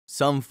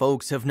Some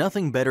folks have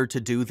nothing better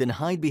to do than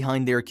hide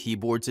behind their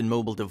keyboards and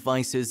mobile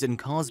devices and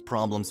cause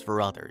problems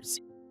for others.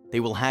 They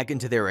will hack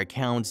into their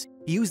accounts,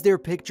 use their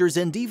pictures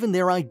and even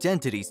their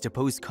identities to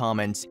post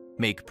comments,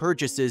 make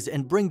purchases,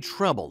 and bring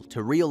trouble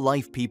to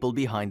real-life people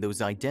behind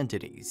those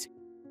identities.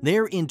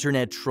 They're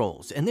internet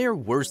trolls, and they're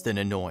worse than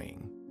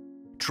annoying.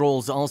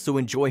 Trolls also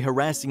enjoy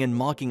harassing and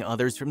mocking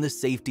others from the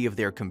safety of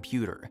their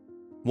computer.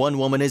 One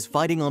woman is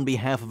fighting on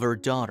behalf of her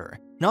daughter,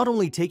 not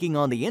only taking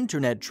on the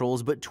internet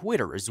trolls but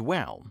Twitter as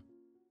well.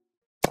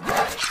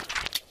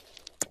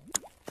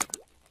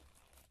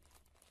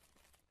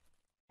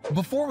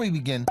 Before we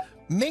begin,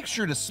 make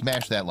sure to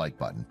smash that like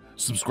button,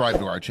 subscribe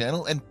to our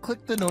channel, and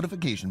click the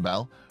notification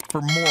bell for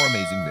more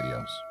amazing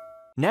videos.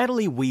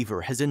 Natalie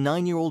Weaver has a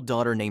 9-year-old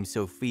daughter named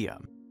Sophia.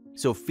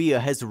 Sophia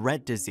has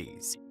Rett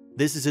disease.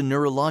 This is a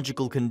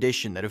neurological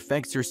condition that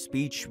affects her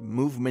speech,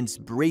 movements,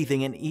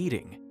 breathing, and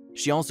eating.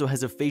 She also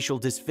has a facial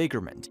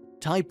disfigurement,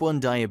 type 1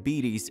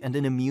 diabetes, and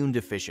an immune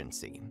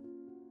deficiency.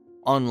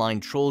 Online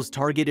trolls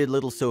targeted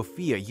little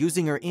Sophia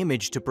using her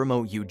image to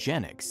promote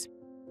eugenics.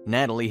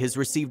 Natalie has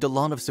received a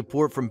lot of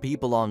support from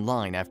people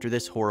online after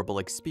this horrible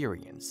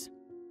experience.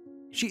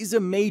 She's a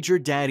major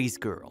daddy's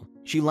girl.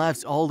 She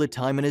laughs all the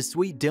time and has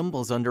sweet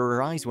dimples under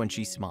her eyes when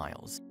she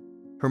smiles.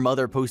 Her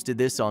mother posted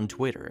this on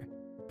Twitter.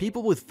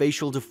 People with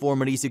facial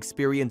deformities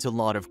experience a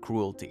lot of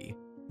cruelty.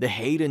 The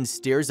hate and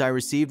stares I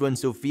received when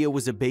Sophia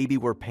was a baby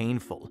were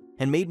painful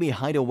and made me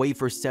hide away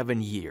for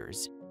 7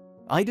 years.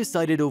 I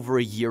decided over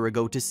a year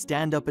ago to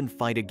stand up and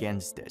fight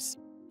against this.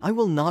 I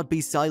will not be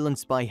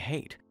silenced by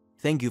hate.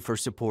 Thank you for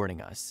supporting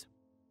us.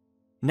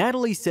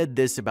 Natalie said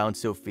this about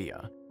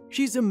Sophia.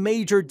 She's a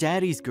major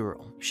daddy's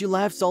girl. She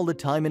laughs all the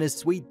time and has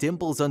sweet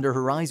dimples under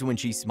her eyes when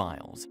she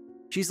smiles.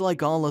 She's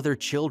like all other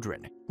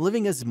children,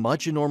 living as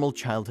much a normal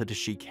childhood as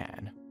she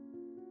can.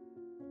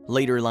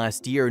 Later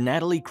last year,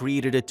 Natalie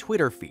created a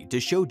Twitter feed to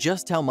show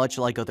just how much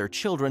like other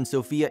children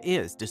Sophia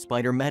is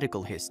despite her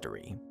medical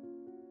history.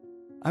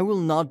 I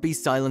will not be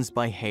silenced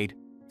by hate.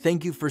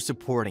 Thank you for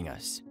supporting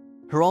us.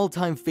 Her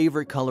all-time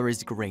favorite color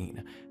is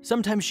green.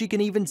 Sometimes she can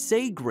even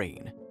say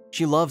green.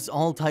 She loves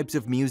all types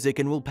of music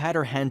and will pat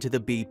her hand to the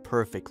beat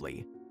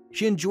perfectly.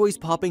 She enjoys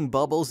popping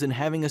bubbles and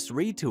having us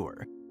read to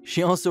her.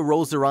 She also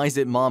rolls her eyes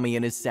at mommy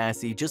and is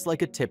sassy just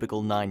like a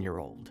typical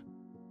 9-year-old.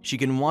 She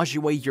can wash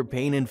away your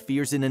pain and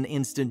fears in an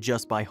instant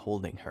just by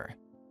holding her.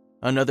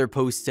 Another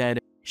post said,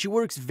 she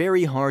works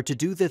very hard to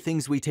do the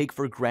things we take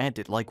for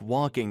granted like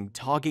walking,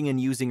 talking, and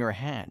using her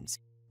hands.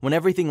 When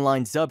everything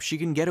lines up, she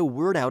can get a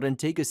word out and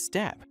take a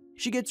step.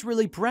 She gets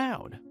really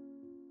proud.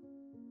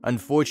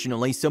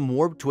 Unfortunately, some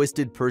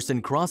warped-twisted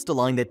person crossed a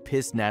line that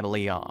pissed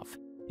Natalie off.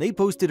 They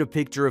posted a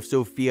picture of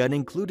Sophia and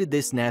included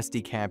this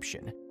nasty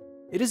caption.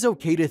 It is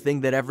okay to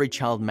think that every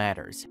child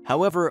matters.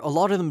 However, a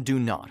lot of them do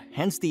not,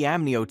 hence the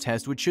amnio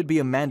test, which should be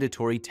a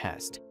mandatory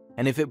test.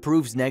 And if it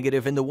proves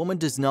negative and the woman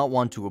does not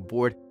want to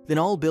abort, then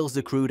all bills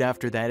accrued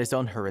after that is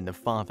on her and the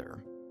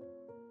father.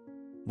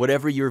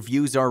 Whatever your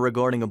views are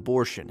regarding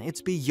abortion,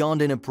 it's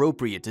beyond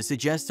inappropriate to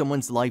suggest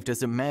someone's life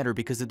doesn't matter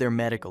because of their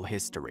medical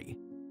history.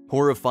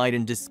 Horrified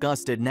and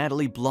disgusted,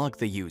 Natalie blocked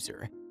the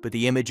user, but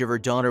the image of her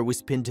daughter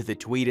was pinned to the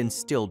tweet and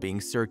still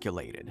being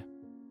circulated.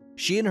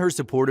 She and her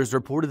supporters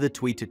reported the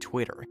tweet to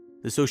Twitter.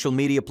 The social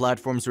media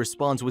platform's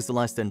response was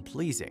less than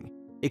pleasing.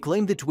 It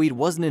claimed the tweet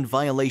wasn't in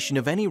violation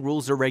of any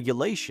rules or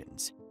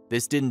regulations.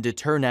 This didn't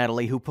deter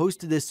Natalie, who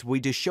posted this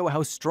tweet to show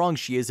how strong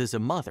she is as a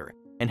mother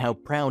and how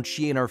proud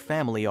she and her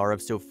family are of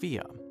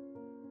Sophia.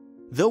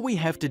 Though we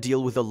have to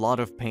deal with a lot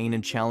of pain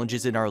and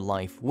challenges in our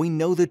life, we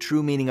know the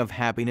true meaning of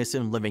happiness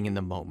and living in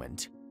the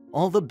moment.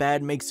 All the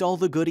bad makes all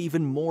the good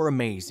even more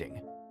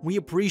amazing. We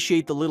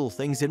appreciate the little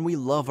things and we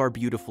love our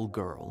beautiful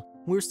girl.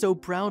 We're so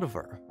proud of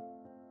her.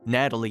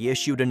 Natalie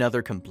issued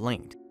another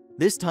complaint.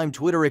 This time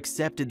Twitter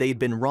accepted they'd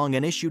been wrong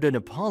and issued an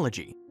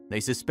apology. They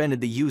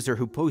suspended the user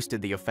who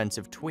posted the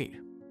offensive tweet.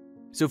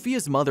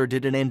 Sophia's mother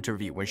did an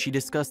interview where she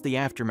discussed the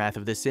aftermath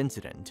of this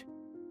incident.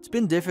 It's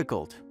been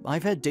difficult.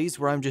 I've had days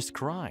where I'm just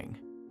crying.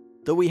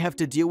 Though we have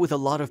to deal with a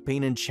lot of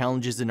pain and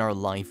challenges in our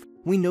life,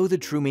 we know the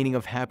true meaning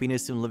of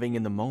happiness and living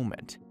in the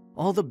moment.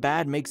 All the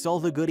bad makes all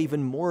the good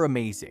even more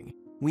amazing.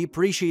 We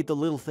appreciate the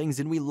little things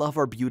and we love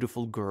our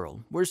beautiful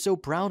girl. We're so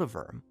proud of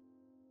her.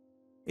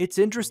 It's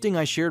interesting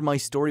I shared my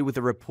story with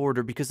a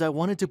reporter because I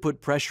wanted to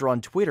put pressure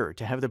on Twitter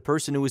to have the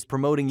person who was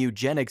promoting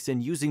eugenics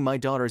and using my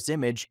daughter's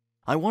image,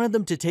 I wanted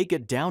them to take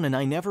it down, and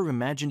I never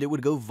imagined it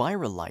would go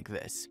viral like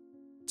this.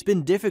 It's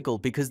been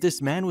difficult because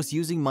this man was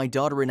using my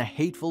daughter in a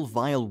hateful,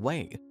 vile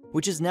way,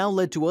 which has now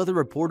led to other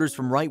reporters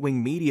from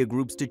right-wing media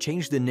groups to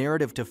change the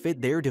narrative to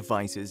fit their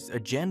devices'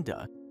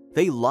 agenda.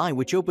 They lie,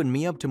 which opened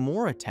me up to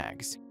more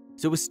attacks.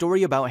 So a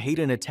story about hate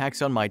and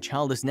attacks on my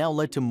child has now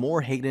led to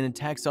more hate and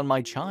attacks on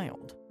my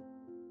child.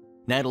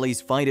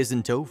 Natalie's fight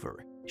isn't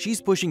over.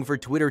 She's pushing for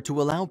Twitter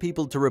to allow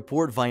people to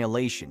report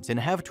violations and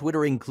have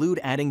Twitter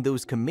include adding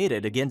those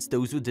committed against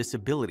those with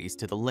disabilities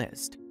to the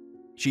list.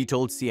 She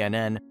told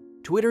CNN,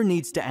 Twitter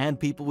needs to add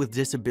people with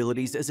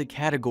disabilities as a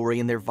category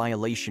in their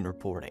violation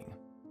reporting.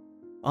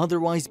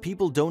 Otherwise,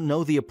 people don't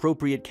know the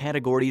appropriate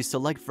category to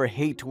select for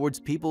hate towards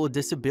people with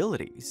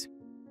disabilities.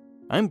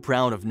 I'm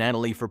proud of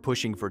Natalie for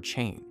pushing for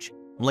change.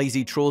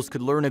 Lazy trolls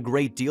could learn a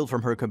great deal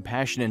from her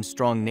compassion and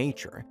strong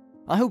nature.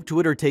 I hope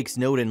Twitter takes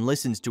note and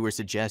listens to her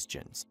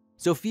suggestions.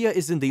 Sophia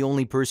isn't the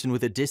only person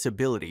with a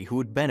disability who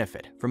would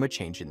benefit from a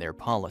change in their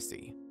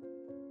policy.